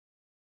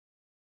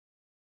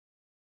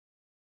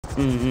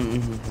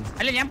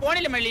അല്ല ഞാൻ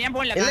പോണില്ല മള്ളി ഞാൻ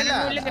പോണില്ല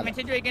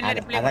മെസ്സേജ് ചോദിക്കാൻ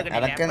റിപ്ലൈ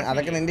കൊടുക്കണ്ട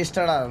അതൊക്കെ നിന്റെ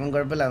ഇഷ്ടടാ ഒന്നും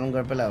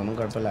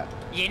കുഴപ്പമില്ല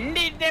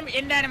എന്റെ ഇഷ്ടം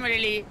എന്താണ്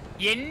മള്ളി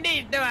എന്റെ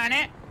ഇഷ്ടമാണ്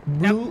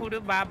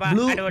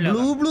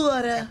ബ്ലൂ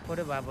ആരാ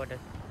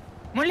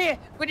മുള്ളി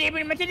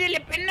മെസ്സേജ് ഇല്ല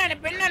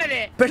പെണ്ണാണത്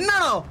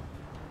പെണ്ണാണോ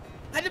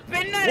അത്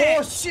പെണ്ണാണ് ഓ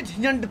ഷിറ്റ്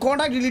ഞാൻ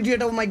കോണ്ടാക്ട് ഡിലീറ്റ്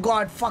ചെയ്യട്ടെ ഓ മൈ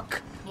ഗോഡ് ഫക്ക്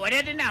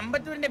ഒരേതിന്റെ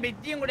അമ്പത്തൂരിന്റെ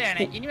ബെറ്റിയും കൂടെയാണ്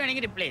ഇനി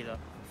വേണമെങ്കിൽ റിപ്ലൈ ചെയ്തോ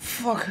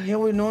fuck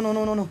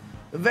no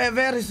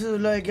where is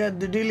like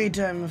the delete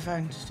time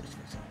fan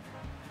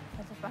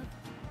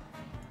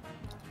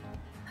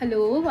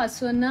hello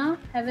Vaasu Anna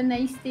have a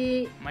nice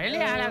day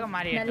മലയാള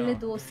മാറിയോ നല്ല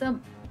ദിവസം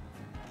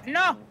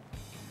no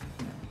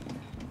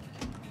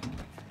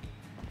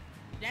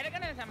ഞാനൊക്കെ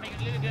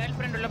സമ്മതിക്കില്ല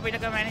ഗേൾഫ്രണ്ട് ഉള്ളപ്പോൾ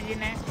ഇതൊക്കെ മാനേജ്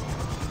ചെയ്യുന്നേ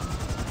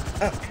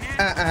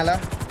ഹലോ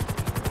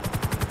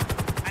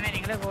അണ്ണാ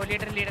നിങ്ങളെ കോ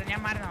ലീഡർ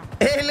ഞാൻ മാറണോ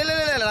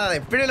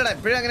എപ്പോഴും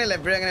അങ്ങനെയല്ല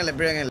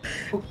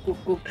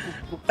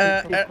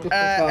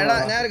എടാ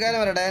ഞാനൊരു കാര്യം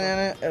പറയട്ടെ ഞാൻ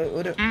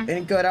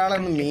എനിക്ക് ഒരാളെ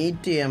ഒന്ന്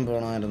മീറ്റ് ചെയ്യാൻ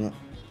പോണമായിരുന്നു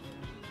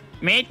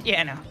മീറ്റ്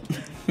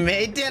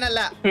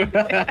ചെയ്യാനല്ല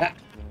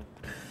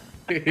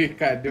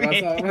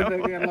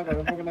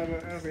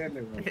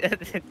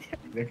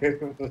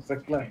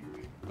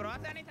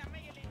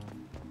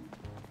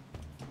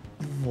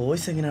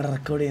വോയിസ് എങ്ങനെയാണ്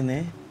റെക്കോർഡ് ചെയ്യുന്നേ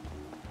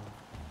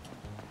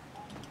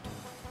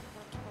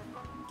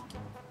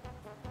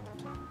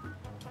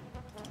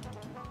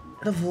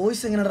എടാ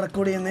വോയിസ് എങ്ങനെയാണ്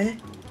റെക്കോർഡ് ചെയ്യുന്നേ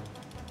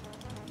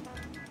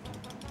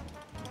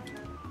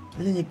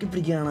ഇത് ഞെക്കി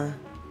പിടിക്കാണ്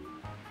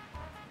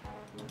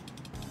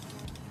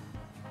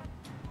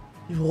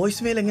ഈ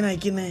വോയിസ് മെയിൽ എങ്ങനെ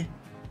അയക്കുന്നേ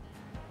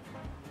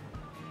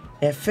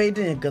F8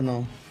 ഞെക്കുന്നോ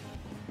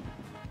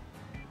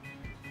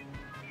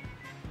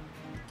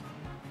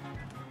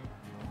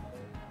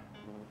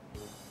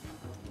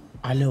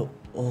hello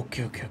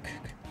okay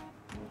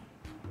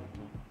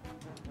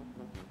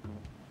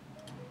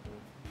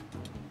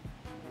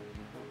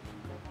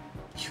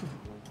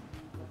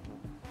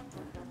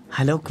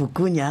hello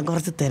Kuku ഞാൻ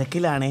കുറച്ച്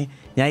തിരക്കിലാണ്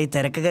ഞാൻ ഈ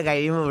തിരക്കൊക്കെ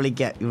കഴിയുമ്പോൾ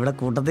വിളിക്കാം ഇവിടെ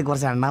കൂട്ടത്തിൽ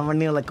കുറച്ച്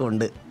അണ്ണാമണ്ണികളൊക്കെ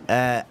ഉണ്ട്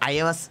I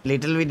was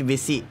little bit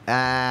busy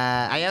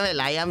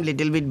I am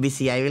little bit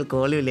busy I will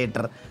call you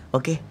later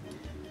okay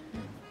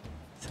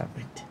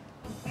submit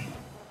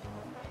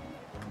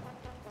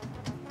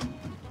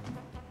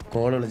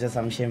call വിളിച്ച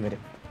സംശയം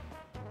വരും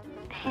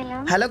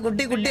ഹലോ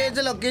കുട്ടി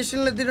അയച്ച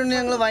ലൊക്കേഷനിൽ എത്തിയിട്ടുണ്ട്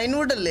ഞങ്ങൾ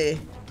വയനാട് അല്ലേ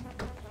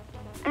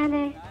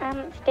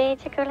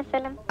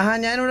ആ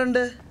ഞാനിവിടെ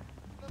ഉണ്ട്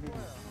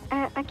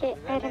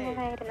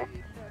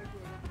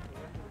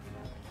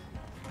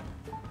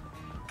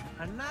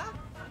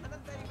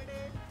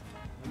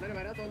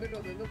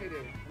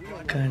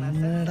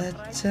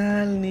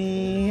കണ്ണടച്ചാൽ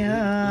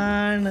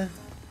നീയാണ്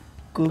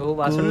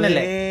കുക്കുവേ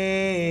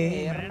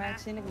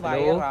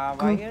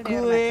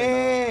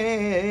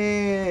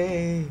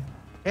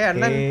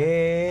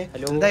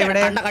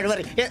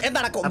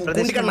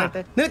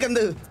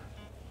നിനക്കെന്ത്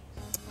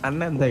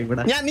അണ്ണ എന്താ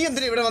ഇവിടെ നീ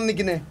എന്തിനാ ഇവിടെ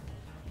വന്നിരിക്കുന്നേ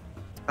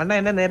അണ്ണ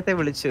എന്നെ നേരത്തെ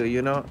വിളിച്ചു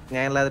യുനോ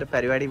ഞാൻ അല്ലാതൊരു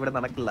പരിപാടി ഇവിടെ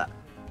നടക്കില്ല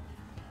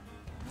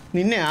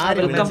നിന്നെ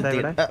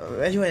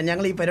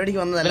ഞങ്ങൾ ഈ പരിപാടിക്ക്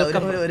വന്നതല്ല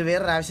ഒരു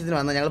വേറൊരു ആവശ്യത്തിന്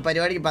വന്നത് ഞങ്ങൾ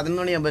പരിപാടിക്ക്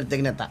 11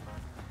 മണിയാകുമ്പോഴത്തേക്കിന് എത്താം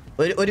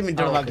ഒരു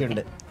മിനിറ്റോട്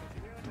ബാക്കിയുണ്ട്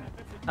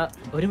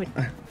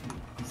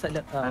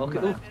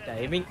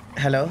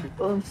ഹലോ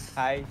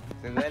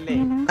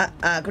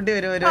കുട്ടി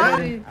വരൂ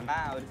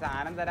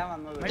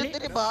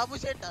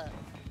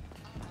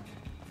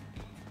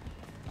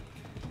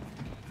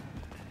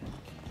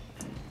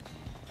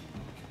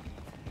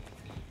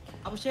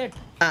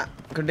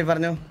കുട്ടി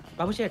പറഞ്ഞു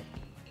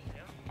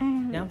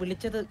ഞാൻ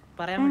വിളിച്ചത്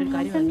പറയാൻ വേണ്ടി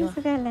കാര്യം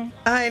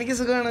എനിക്ക്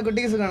സുഖമാണോ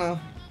കുട്ടിക്ക് സുഖമാണോ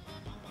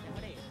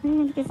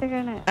എനിക്ക്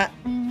സുഖമാണ്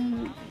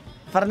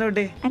പറഞ്ഞു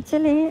കുട്ടി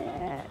ആക്ച്വലി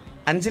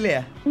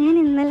അഞ്ജലിയാ ഞാൻ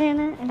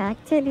ഇന്നലെയാണ്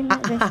ആക്ച്വലി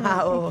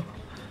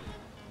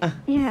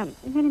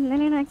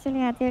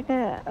ആദ്യമായിട്ട്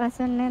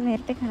വാസുവിനെ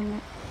നേരിട്ട്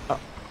കാണുന്നത്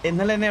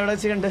ഇന്നലെ എന്നെ എവിടെ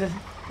വെച്ച് കണ്ടത്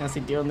ഞാൻ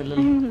സിറ്റി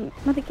വന്നില്ലല്ലോ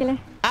മുതുക്കില്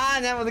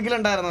ഞാൻ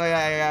മുതുക്കിലുണ്ടായിരുന്നു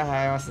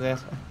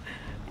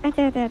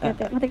അതെ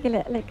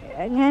മുതുക്കില് ലൈക്ക്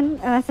ഞാൻ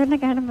വാസുവിനെ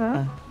കാണുമ്പോ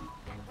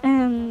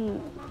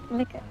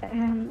ലൈക്ക്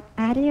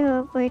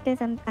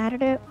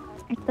ആരുടെ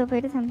അടുത്ത്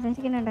പോയിട്ട്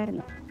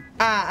സംസാരിക്കുന്നുണ്ടായിരുന്നു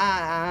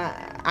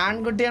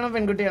ആൺകുട്ടിയാണോ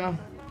പെൺകുട്ടിയാണോ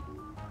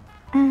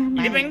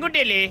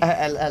പെൺകുട്ടിയല്ലേ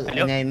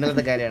ഞാൻ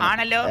ഇന്നലത്തെ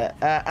കാര്യമാണ്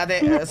അതെ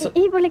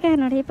ഈ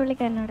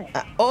പുള്ളിക്കാരനോട്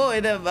ഓ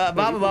ഇത്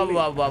ബാബു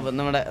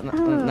നമ്മുടെ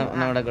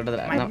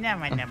കൂട്ടത്തിലാണ്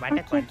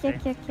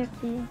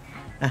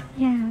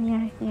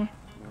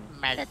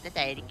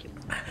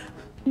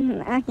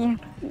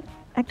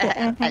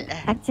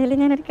ആക്ച്വലി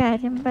ഞാനൊരു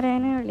കാര്യം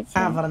പറയാനാ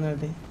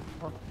വിളിച്ചത്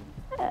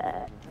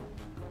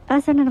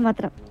വാസുണ്ണന്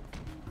മാത്രം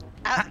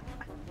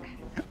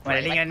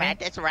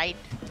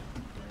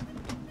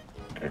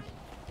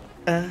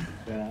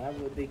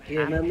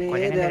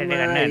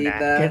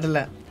കേട്ടില്ല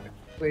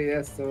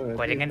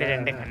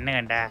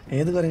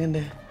ഏത്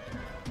കൊരങ്ങന്റെ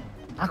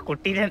ആ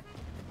കുട്ടിയുടെ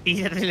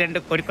ടീച്ചറിൽ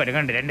ഒരു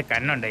കൊരങ്ങുണ്ട് 2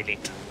 കണ്ണുണ്ട് അതില്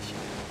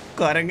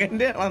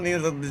കൊരങ്ങന്റെ ആണോ നീ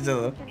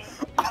ശ്രദ്ധിച്ചത്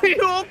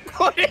അയ്യോ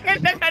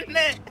കൊരങ്ങന്റെ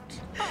കണ്ണ്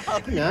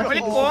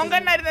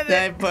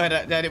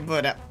ഞാനിപ്പോ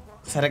വരാം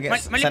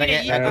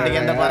കുട്ടിക്ക്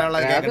എന്താ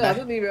പറയാനുള്ളത് കേൾക്കട്ടെ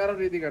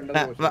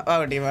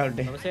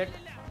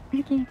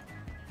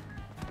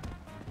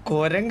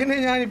കൊരങ്ങനെ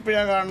ഞാൻ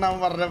ഇപ്പഴാ കാണാൻ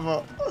പറഞ്ഞപ്പോ.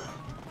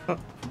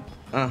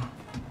 ആ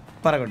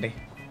പറ കുട്ടി.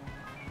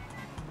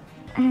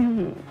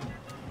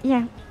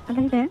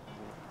 അതായത്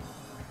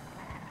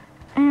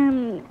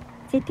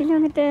സിറ്റിയിൽ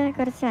വന്നിട്ട്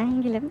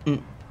കുറച്ചായെങ്കിലും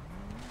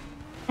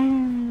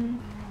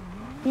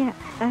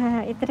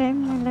ഇത്രയും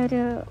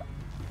നല്ലൊരു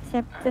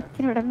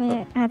ശബ്ദത്തിനുടമയെ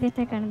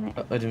ആദ്യത്തെ കാണുന്നത്.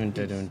 ഒരു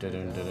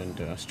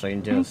മിനിറ്റ്.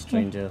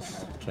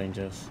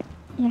 സ്ട്രേഞ്ചേഴ്സ്.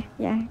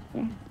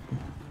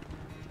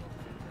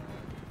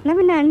 എന്നാ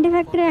പിന്നെ അണ്ടി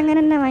ഫാക്ടറി അങ്ങനെ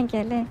തന്നെ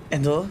വാങ്ങിക്കാം അല്ലേ?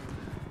 എന്തോ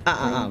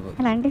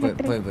അല്ല അണ്ടി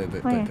ഫാക്ടറി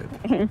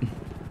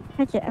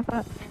ഓക്കെ.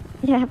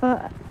 അപ്പോൾ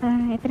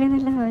ഇത്രയും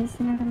നല്ല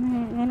വോയിസിനുടമ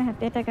ഞാൻ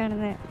ആദ്യമായിട്ടാണ്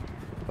കാണുന്നത്.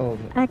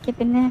 ഓക്കെ.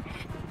 പിന്നെ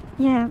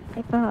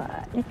ഇപ്പോൾ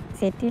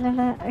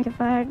സിറ്റിയിലുള്ള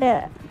ഒരുപാട്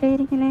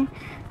പേരിങ്ങനെ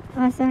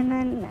വാസു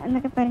അണ്ണൻ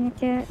എന്നൊക്കെ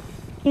പറഞ്ഞിട്ട്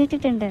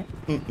കേട്ടിട്ടുണ്ട്.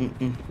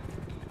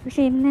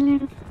 പക്ഷെ ഇന്നലെ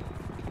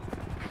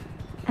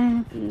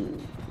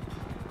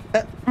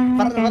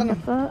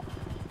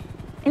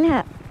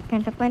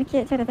കണ്ടപ്പോ എനിക്ക്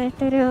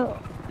ചെറുതായിട്ടൊരു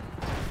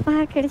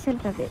സ്പാർക്ക്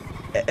അടിച്ചത്.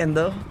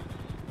 എന്തോ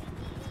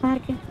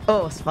സ്പാർക്ക്? ഓ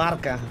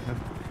സ്പാർക്കാ.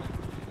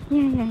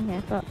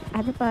 അപ്പൊ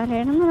അത്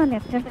പറയണമെന്ന് തോന്നി.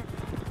 അത്ര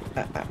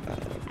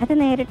അത്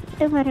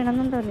നേരിട്ട്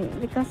പറയണമെന്ന് തോന്നി.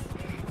 ബിക്കോസ്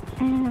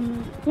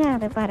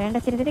അത് പറയേണ്ട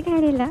ചെറിയൊരു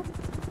കാര്യമില്ല.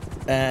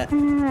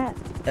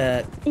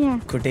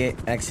 കുട്ടി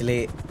ആക്ച്വലി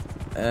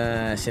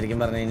ശരിക്കും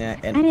പറഞ്ഞു കഴിഞ്ഞാൽ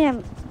അറിയാം.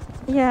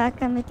 യു ആർ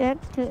കമ്മിറ്റഡ്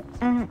ടു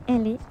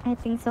എലി. I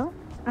think so.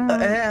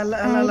 അല്ല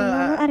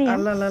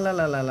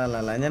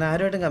ഞാൻ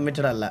ആരുമായിട്ടും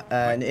കമ്മിറ്റഡ് അല്ല.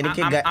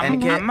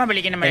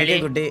 എനിക്ക്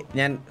കുട്ടി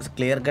ഞാൻ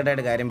ക്ലിയർ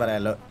കട്ടായിട്ട് കാര്യം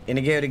പറയാലോ.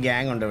 എനിക്ക് ഒരു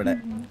ഗ്യാങ് ഉണ്ട് ഇവിടെ.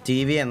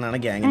 TV എന്നാണ്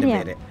ഗ്യാങ്ങിന്റെ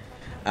പേര്.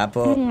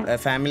 അപ്പോ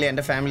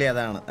എന്റെ ഫാമിലി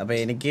അതാണ്. അപ്പൊ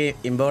എനിക്ക്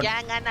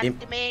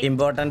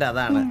ഇമ്പോർട്ടന്റ്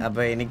അതാണ്.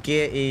 അപ്പൊ എനിക്ക്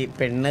ഈ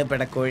പെണ്ണ്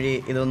പെടക്കോഴി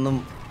ഇതൊന്നും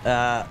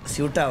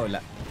സ്യൂട്ട് ആവില്ല.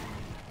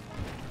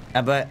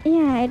 അപ്പൊ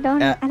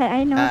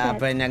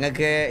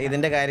ഞങ്ങൾക്ക്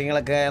ഇതിന്റെ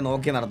കാര്യങ്ങളൊക്കെ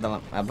നോക്കി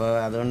നടത്തണം. അപ്പൊ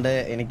അതുകൊണ്ട്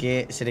എനിക്ക്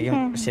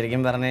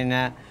ശരിക്കും പറഞ്ഞു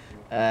കഴിഞ്ഞാൽ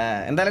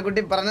എന്തായാലും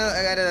കുട്ടി പറഞ്ഞ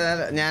കാര്യം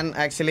ഞാൻ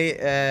ആക്ച്വലി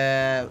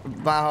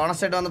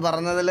ഹോണസ്റ്റ് ആയിട്ട് വന്ന്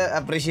പറഞ്ഞതിൽ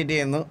അപ്രീഷിയേറ്റ്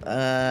ചെയ്യുന്നു.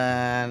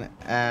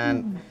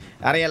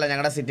 അറിയാലോ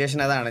ഞങ്ങളുടെ സിറ്റുവേഷൻ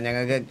അതാണ്.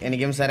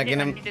 എനിക്കും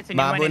സരക്കിനും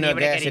ബാബുവിനും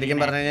ഒക്കെ ശരിക്കും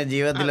പറഞ്ഞു കഴിഞ്ഞാൽ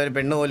ജീവിതത്തിൽ ഒരു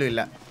പെണ്ണ് പോലും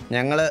ഇല്ല.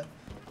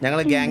 ഞങ്ങൾ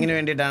ഗ്യാങ്ങിന്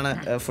വേണ്ടിയിട്ടാണ്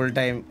ഫുൾ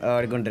ടൈം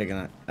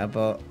ഓടിക്കൊണ്ടിരിക്കുന്നത്.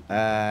 അപ്പോൾ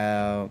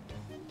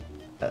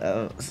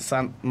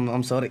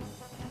I'm sorry.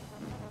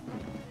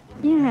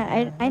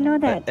 I know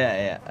that.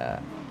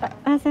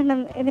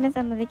 ഇതിനെ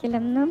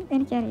സമ്മതിക്കില്ലെന്നും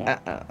എനിക്കറിയാം.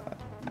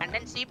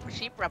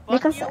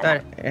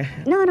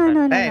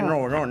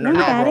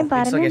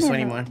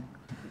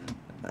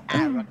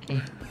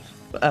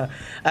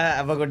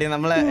 അപ്പൊ കുട്ടി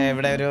നമ്മള്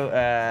ഇവിടെ ഒരു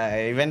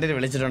ഇവന്റിന്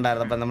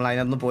വിളിച്ചിട്ടുണ്ടായിരുന്നു. അപ്പൊ നമ്മൾ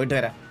അതിനൊന്ന് പോയിട്ട്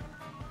വരാം.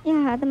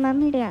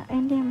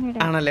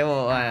 ആണല്ലേ? ഓ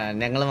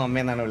ഞങ്ങള്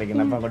മമ്മിയെന്നാണ്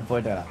വിളിക്കുന്നത്. അപ്പൊ അങ്ങോട്ട്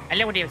പോയിട്ട് വരാം.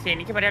 അല്ല കുട്ടി, പക്ഷെ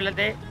എനിക്ക്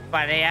പറയാനുള്ളത്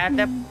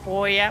പറയാതെ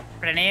പോയ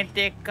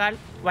പ്രണയത്തെക്കാൾ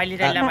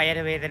വലുതല്ല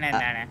വയറുവേദന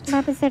എന്നാണ്.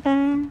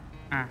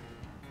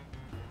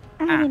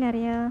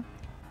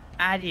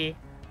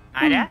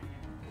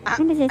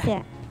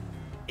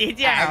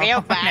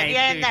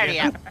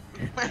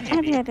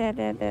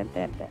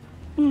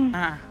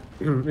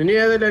 ഇനി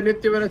ഏതെങ്കിലും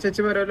അനിയത്തിമാരോ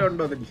ചേച്ചിമാരോ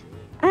ഉണ്ടോ?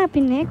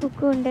 പിന്നെ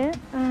കുക്കു ഉണ്ട്.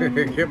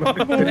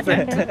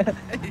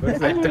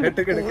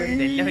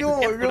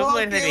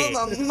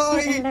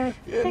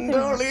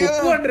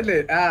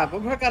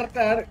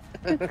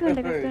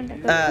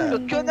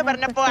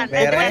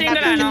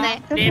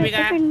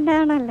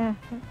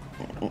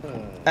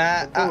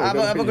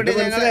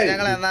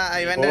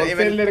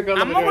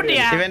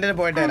 ഇവന്റിന്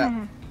പോയിട്ട് വരാം.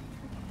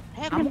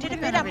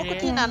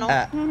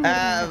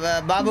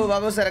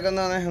 ബാബു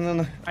സരക്കുന്നു.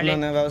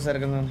 ബാബു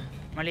സരക്കുന്നു.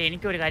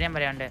 എനിക്കൊരു കാര്യം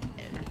പറയാനുണ്ട്.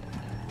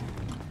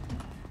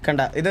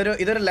 കണ്ട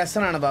ഇതൊരു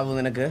ലെസൺ ആണ് ബാബു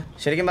നിനക്ക്.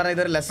 ശരിക്കും പറഞ്ഞാൽ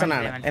ഇതൊരു ലെസൺ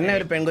ആണ്. എന്നെ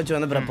ഒരു പെൺകൊച്ചു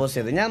വന്ന് പ്രപ്പോസ്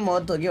ചെയ്ത് ഞാൻ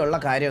മുഖത്ത് നോക്കി ഉള്ള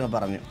കാര്യം അങ്ങ്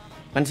പറഞ്ഞു.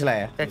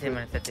 മനസ്സിലായോ?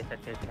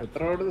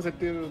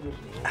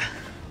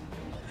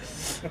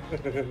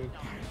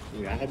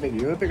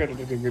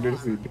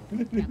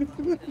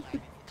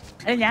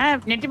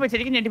 ഞാൻ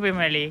ശരിക്കും ഞെട്ടിപ്പോയി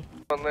മലി.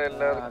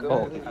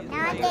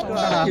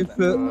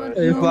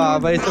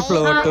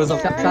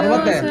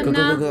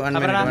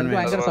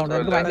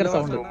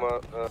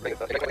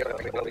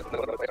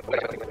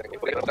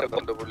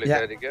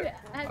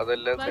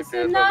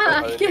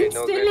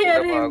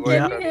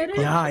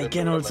 Yeah, I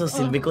can also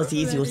still because he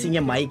is using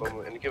a mic.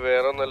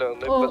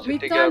 We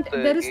can't.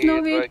 There is no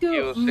way to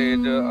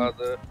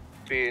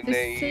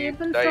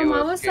disable from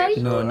our side.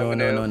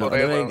 No.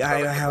 I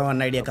have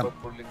one idea. Come.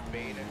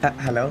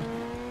 Hello.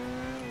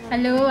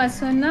 Hello,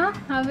 Aswana.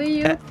 How are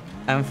you?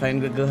 I'm fine,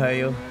 Kukku. How are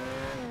you?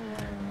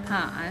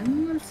 I'm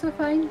also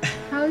fine.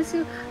 How is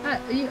you?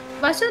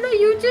 Aswana,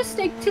 you just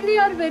actually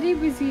are very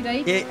busy,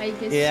 right? I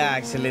guess. Yeah,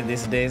 actually,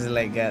 these days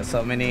like so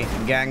many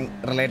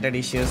gang-related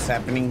issues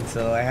happening,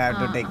 so I have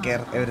to take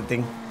care of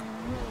everything.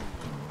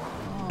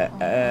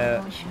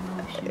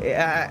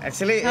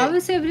 Actually, how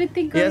is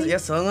everything going? Yes,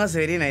 your song was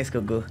very nice,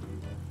 Kukku.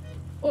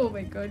 Oh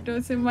my God!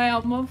 So my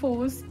amma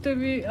forced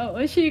me.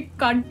 She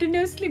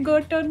continuously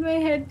got on my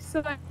head, so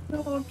I'm no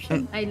option.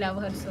 I love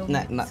her so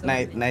much.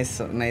 Nice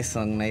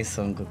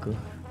song, Kukku.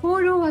 Oh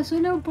no,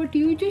 Vasuna, but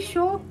you just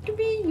shocked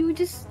me. You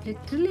just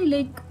literally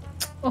like,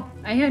 oh,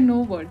 I had no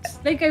words.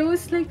 Like I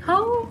was like,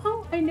 how?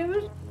 I never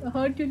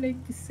heard you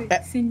like this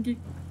singing.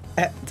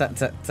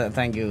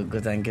 Thank you,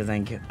 Kukku.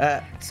 Thank you.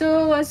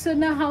 So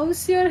Vasuna,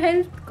 how's your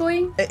health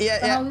going?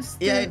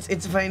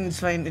 It's fine.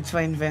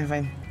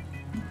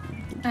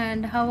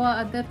 And how are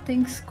other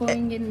things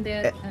going in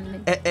there?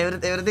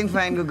 Everything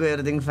fine, Kukku.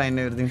 Everything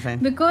fine.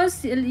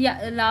 Because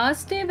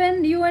last day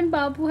when you and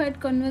Babu had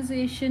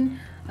conversation,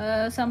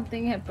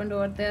 something happened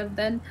over there.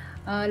 Then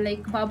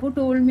like Babu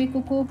told me,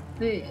 Kukku,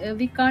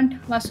 we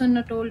can't.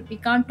 Vasuna told we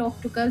can't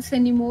talk to girls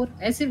anymore.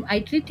 As if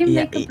I treat him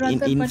like a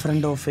brother. In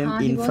front of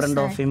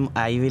him,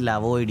 I will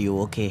avoid you.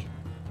 Okay.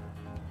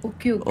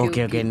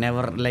 Okay.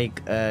 Never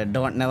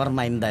never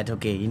mind that.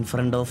 Okay, in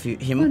front of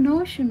him. Oh,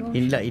 no.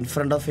 In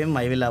front of him,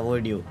 I will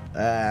avoid you.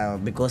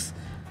 Because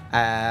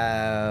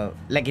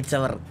like it's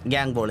our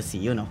gang policy,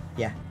 you know.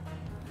 Yeah.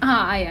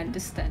 I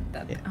understand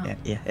that.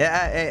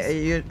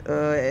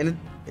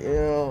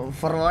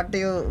 For what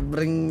you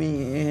bring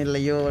me?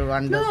 You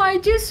want? No, I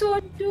just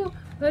want to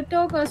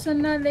talk,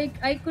 Asana. Like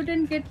I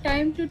couldn't get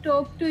time to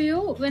talk to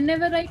you.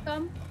 Whenever I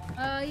come,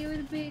 you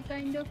will be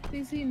kind of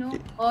busy, no?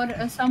 Or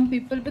some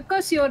people,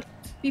 because your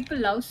people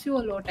loves you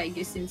a lot, I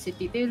guess, in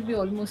city. They will be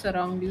almost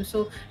around you,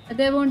 so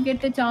they won't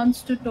get a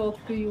chance to talk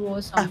to you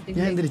or something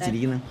like that.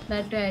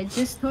 That I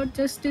just thought,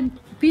 just in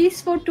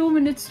peace for 2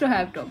 minutes to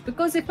have talk.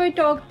 Because if I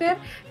talk there,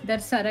 that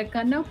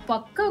Sarakana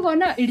pakka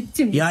gonna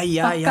idchim. Yeah.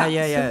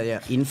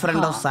 In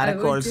front of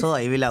Sarak also,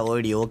 I will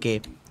avoid you.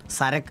 Okay.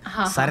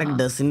 Sarak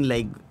doesn't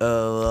like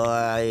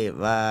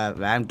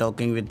I'm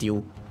talking with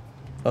you.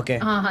 Okay.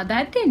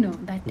 That I know.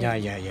 Yeah.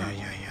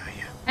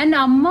 And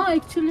Amma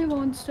actually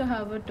wants to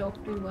have a talk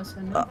to you,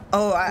 Vasana.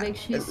 Like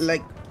she's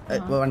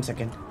 1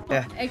 second.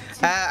 Yeah.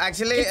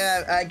 Actually,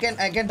 I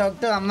can talk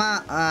to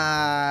Amma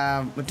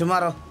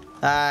tomorrow.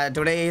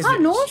 Today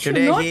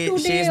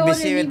she is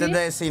busy with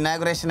this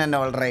inauguration and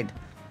all, right?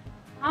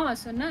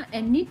 Vasana,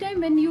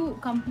 anytime when you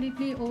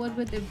completely over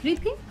with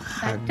everything,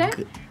 that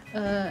time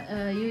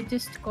you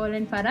just call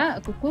and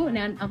para Kukku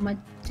and Amma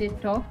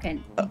talk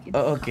and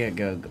okay,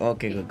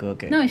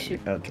 Kukku. No issue.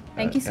 Okay.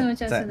 Thank you so much,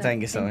 Asana.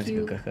 Thank you so much,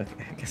 Kukku. Okay.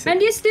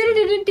 And you still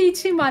didn't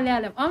teach me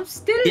Malayalam. I'm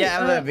still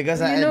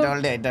because I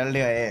told you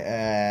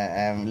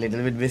I'm a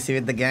little bit busy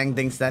with the gang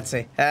things. That's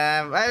why.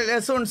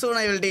 Soon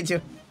I will teach you.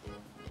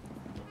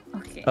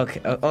 Okay,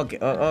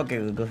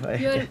 Kukku.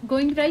 You're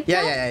going right now?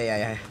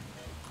 Yeah.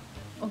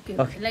 Okay.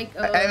 Like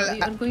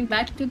you're going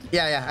back to.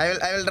 Yeah.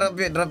 I will drop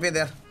you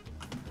there.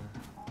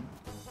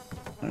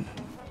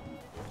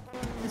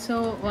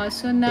 So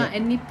Vasuna,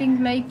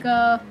 anything like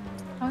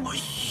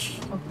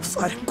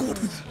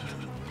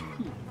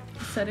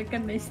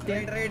Sarakan nice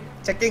day. Right.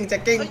 Checking.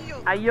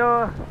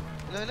 Ayo.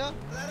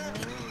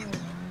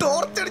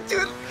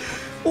 Torture.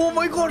 Oh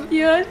my god.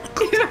 Your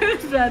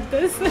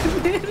brothers.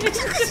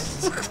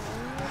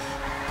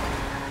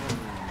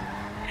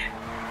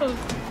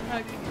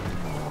 Okay.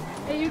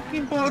 You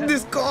can.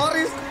 This car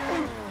is.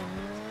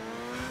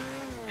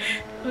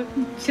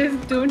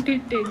 Just don't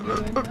hit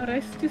anyone.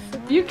 Rest is.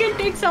 You can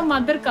take some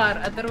other car.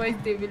 Otherwise,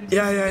 they will.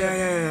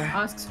 Yeah.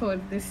 Ask for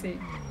the same.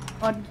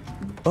 Or.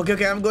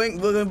 Okay. I'm going.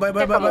 Bye.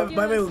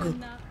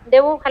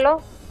 Devu,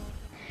 hello.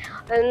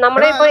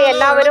 നമ്മളിപ്പോ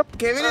എല്ലാവരും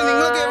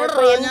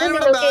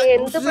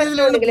എന്ത്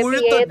പ്രശ്നമുണ്ടെങ്കിലും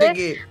ഏത്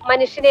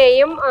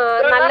മനുഷ്യനെയും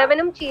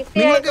നല്ലവനും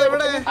ചീത്തയായിട്ടും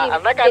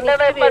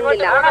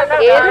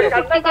ഏതൊരു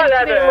കുട്ടി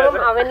ജനിച്ചു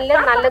വീഴുമ്പോഴും അവനില്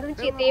നല്ലതും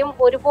ചീത്തയും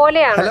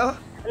ഒരുപോലെയാണ്.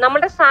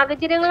 നമ്മുടെ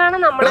സാഹചര്യങ്ങളാണ്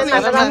നമ്മളെ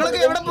നല്ലതാക്കുന്നത്.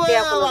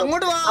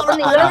 അപ്പൊ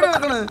നിങ്ങൾ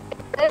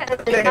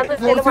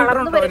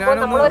വളർന്നു വരുമ്പോൾ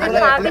നമ്മളൊരു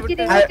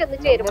സാഹചര്യങ്ങളിൽ ചെന്ന്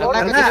ചേരുമ്പോൾ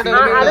അത്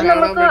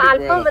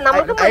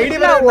നമുക്ക്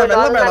മനസ്സിലാവുമല്ലോ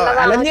അത്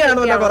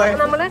നല്ലതാണ്.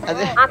 നമ്മള്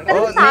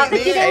അത്തരം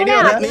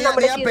സാഹചര്യങ്ങളെയാണ്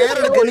നമ്മുടെ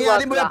ജീവിതത്തിൽ ഒഴിവായാൽ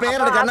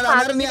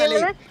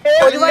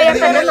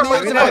തന്നെ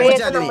നമ്മൾക്ക്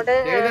കുറേയൊക്കെ നമ്മുടെ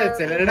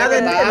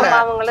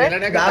സ്വഭാവങ്ങള്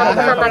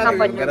നമുക്ക് നന്നാക്കാൻ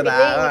പറ്റും.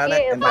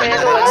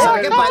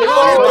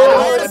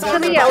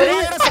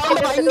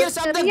 പിന്നെ എനിക്ക്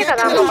ചെറിയ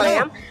കഥ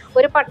പറയാം.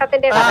 ഒരു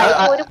പട്ടത്തിന്റെ കഥ.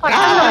 ഒരു പട്ടം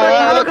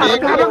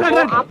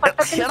ആ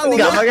പട്ടത്തിൽ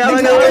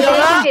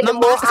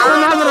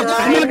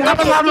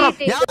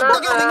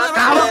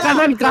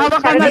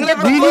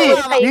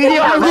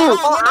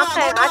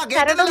ആ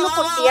ചരടൊന്ന്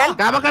പൊട്ടിയാൽ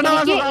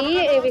എനിക്ക് ഈ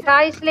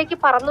വിഹായസിലേക്ക്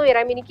പറന്നു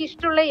വരാം. എനിക്ക്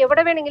ഇഷ്ടമുള്ള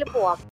എവിടെ വേണമെങ്കിലും പോവാം.